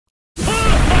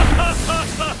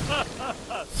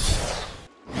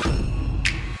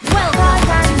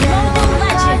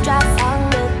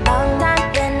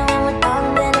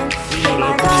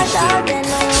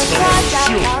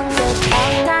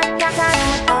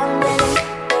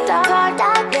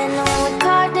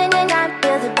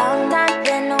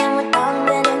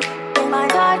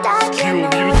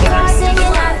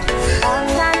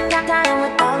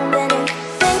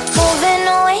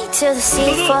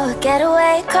sea for a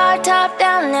getaway. Car top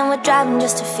down and we're driving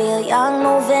just to feel young.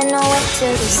 Moving away to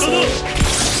the sea,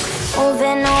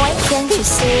 moving away, can't you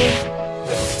see?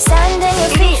 Sand in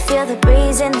your feet, feel the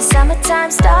breeze in the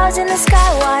summertime. Stars in the sky,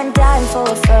 one dying for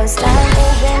a first time.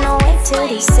 Moving away to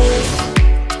the sea,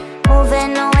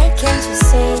 moving away, can't you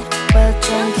see? We'll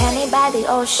drink honey by the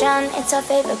ocean, it's our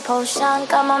favorite potion.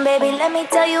 Come on baby, let me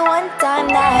tell you one time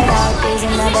that our days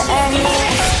are never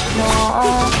ending. No,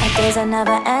 our days are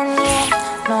never ending.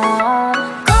 No,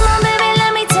 come on baby,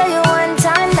 let me tell you one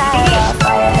time that our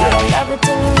fire, that I love it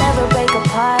till you never break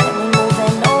apart. And we're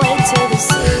moving away to the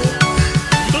sea,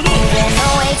 moving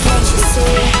away, can't you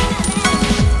see?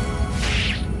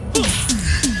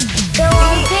 There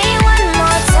won't be one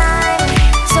more time,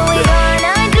 so we're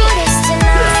gonna do this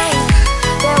tonight.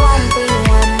 There won't be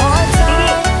one more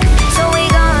time, so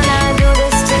we're gonna do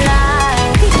this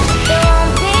tonight. There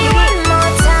won't be one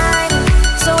more time,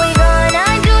 so we're gonna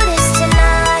do this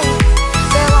tonight.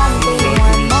 There won't be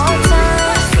one more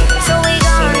time, so we're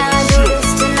gonna do this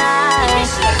tonight.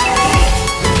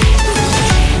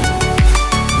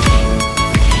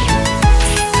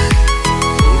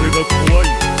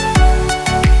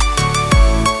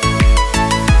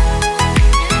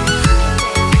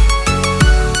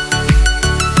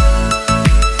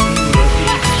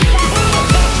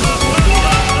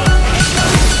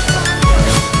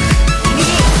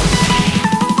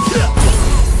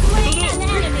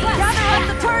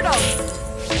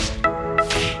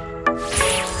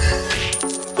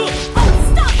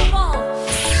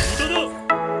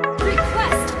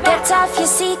 Get off your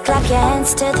seat, clap your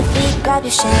hands to the beat. Grab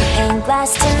your champagne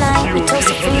glass tonight. We toast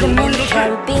to freedom in the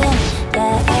Caribbean,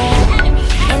 yeah,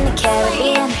 in the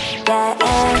Caribbean, yeah.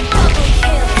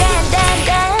 Dan, dan,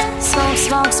 dan, smoke,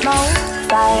 smoke, smoke.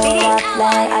 Fire up,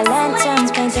 light our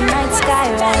lanterns, paint the night sky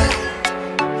red.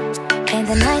 Paint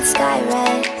the night sky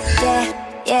red, yeah,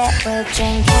 yeah. We'll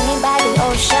drink honey by the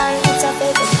ocean, it's our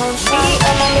favorite potion.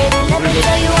 Come on baby, let me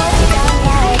tell you one time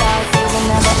that our days are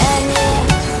never ending.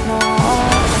 No,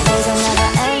 our days are never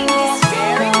ending.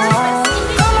 No,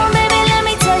 come on baby, let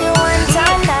me tell you one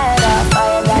time that our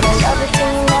fire, that I love it till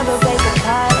you never break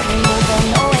apart. And we're moving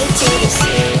away to the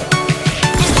sea,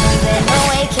 moving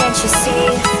away, can't you see?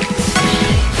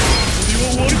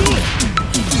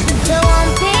 There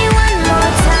won't be one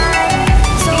more time,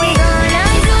 so we're gonna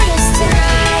do this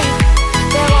tonight.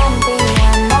 There won't be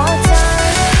one more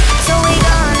time, so we're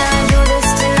gonna do this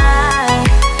tonight.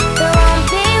 There won't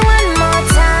be one more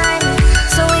time,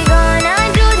 so we're gonna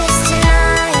do this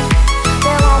tonight.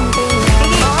 There won't be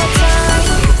one more time,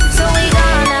 so we're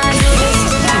gonna do this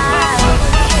tonight.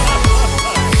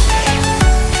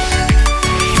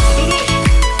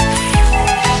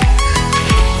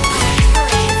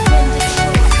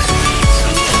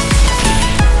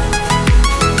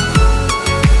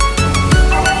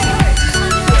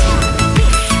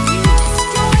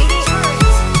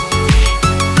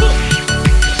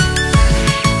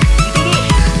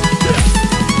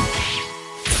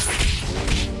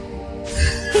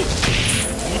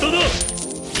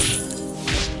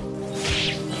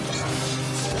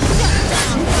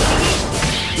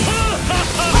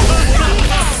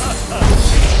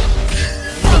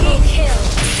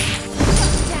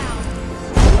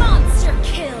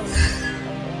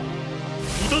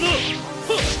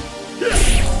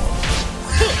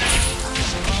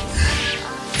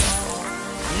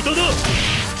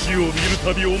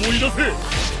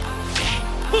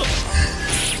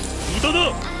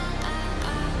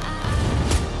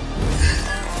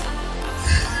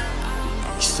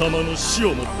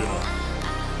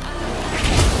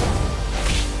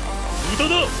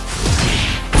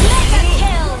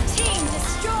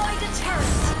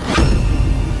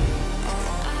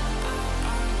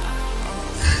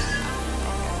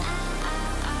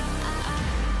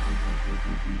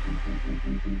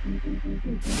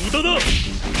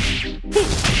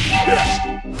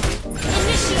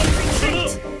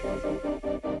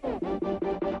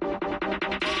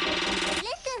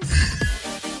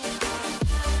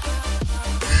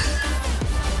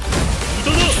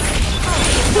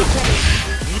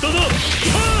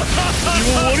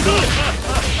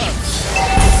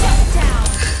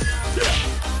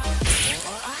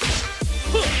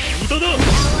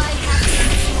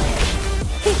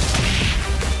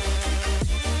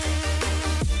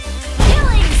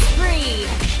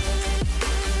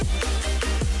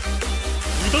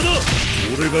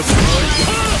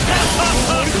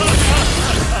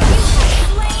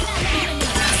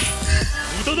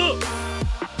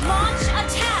 Launch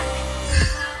attack!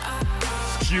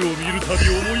 月を見るたび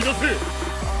思い出せ。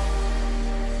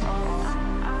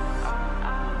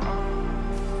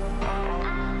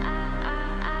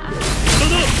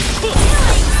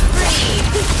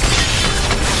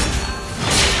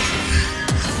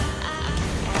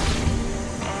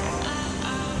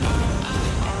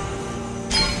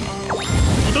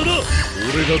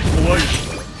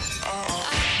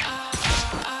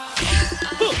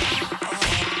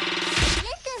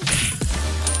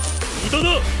駄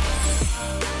だ。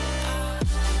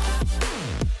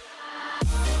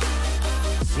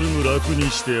すぐ楽に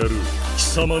してやる。貴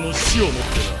様の死をもってな。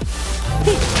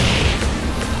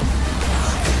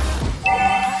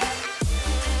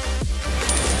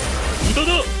無駄だ。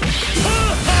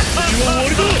次は終わ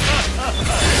りだ。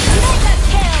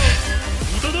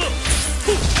無駄だ。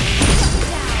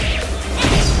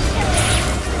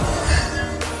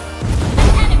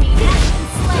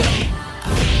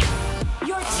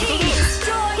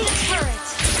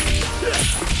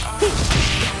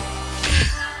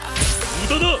無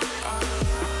駄だ。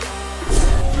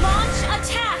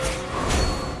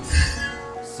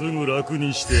すぐ楽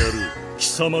にしてやる。貴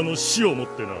様の死をもっ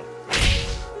てな。無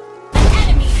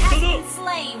駄だ。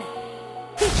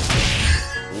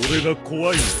俺が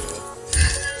怖いのか。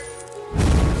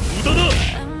無駄だ。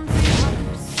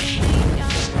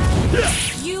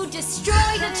You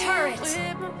destroyed a turret.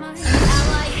 An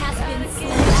ally has been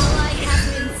slain. Ally has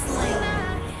been slain.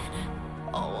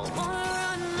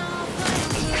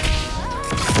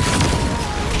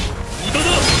 無駄だ。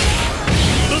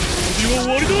無駄。次は終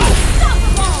わりだ。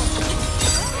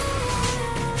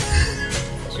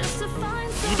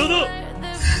無駄だ。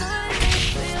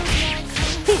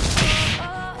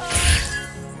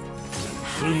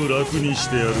すぐ楽にし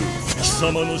てやる。貴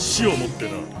様の死をもって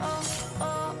な。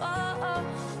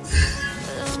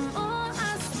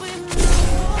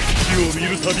死を見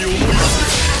るたび思い出せ。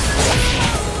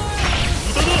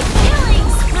無駄だ。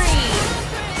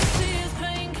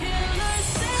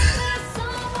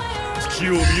死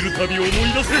を見るたび思い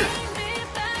出せ。